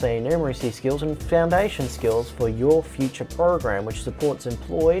basic literacy and numeracy skills and foundation skills for your future program, which supports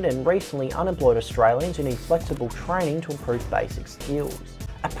employed and recently unemployed Australians who need flexible training to improve basic skills.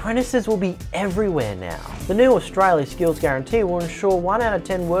 Apprentices will be everywhere now. The new Australia Skills Guarantee will ensure 1 out of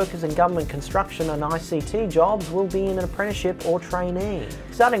 10 workers in government construction and ICT jobs will be in an apprenticeship or trainee.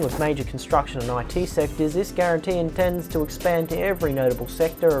 Starting with major construction and IT sectors, this guarantee intends to expand to every notable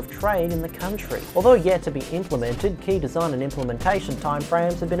sector of trade in the country. Although yet to be implemented, key design and implementation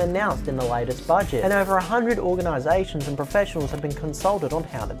timeframes have been announced in the latest budget, and over 100 organisations and professionals have been consulted on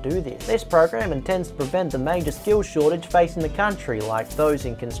how to do this. This program intends to prevent the major skills shortage facing the country, like those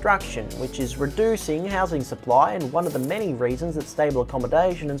in construction, which is reducing housing supply and one of the many reasons that stable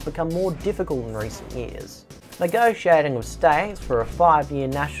accommodation has become more difficult in recent years. Negotiating with states for a 5-year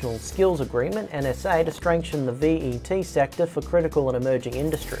National Skills Agreement (NSA) to strengthen the VET sector for critical and emerging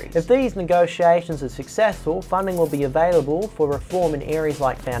industries. If these negotiations are successful, funding will be available for reform in areas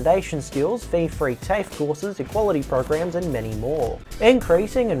like foundation skills, fee-free TAFE courses, equality programs and many more.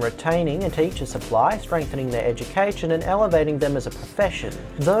 Increasing and retaining a teacher supply, strengthening their education and elevating them as a profession.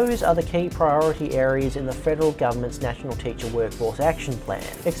 Those are the key priority areas in the federal government's National Teacher Workforce Action Plan.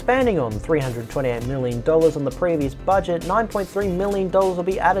 Expanding on $328 million on the previous budget, $9.3 million will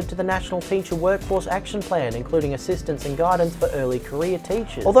be added to the National Teacher Workforce Action Plan, including assistance and guidance for early career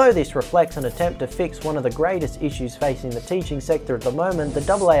teachers. Although this reflects an attempt to fix one of the greatest issues facing the teaching sector at the moment, the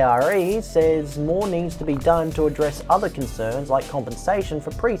AARE says more needs to be done to address other concerns like compensation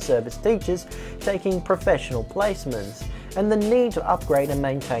for pre-service teachers taking professional placements, and the need to upgrade and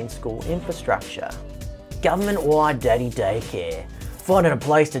maintain school infrastructure. Government-wide daddy daycare. Finding a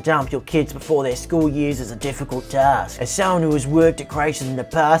place to dump your kids before their school years is a difficult task. As someone who has worked at creches in the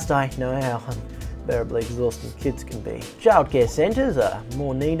past, I know how unbearably exhausting kids can be. Childcare centres are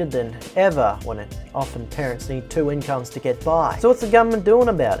more needed than ever when often parents need 2 incomes to get by. So what's the government doing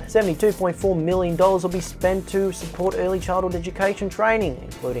about it? $72.4 million will be spent to support early childhood education training,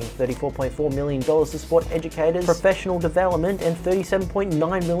 including $34.4 million to support educators' professional development and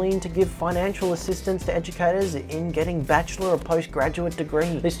 $37.9 million to give financial assistance to educators in getting bachelor or postgraduate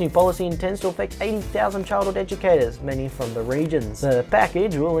degrees. This new policy intends to affect 80,000 childhood educators, many from the regions. The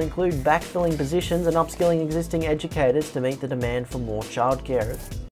package will include backfilling positions and upskilling existing educators to meet the demand for more childcarers.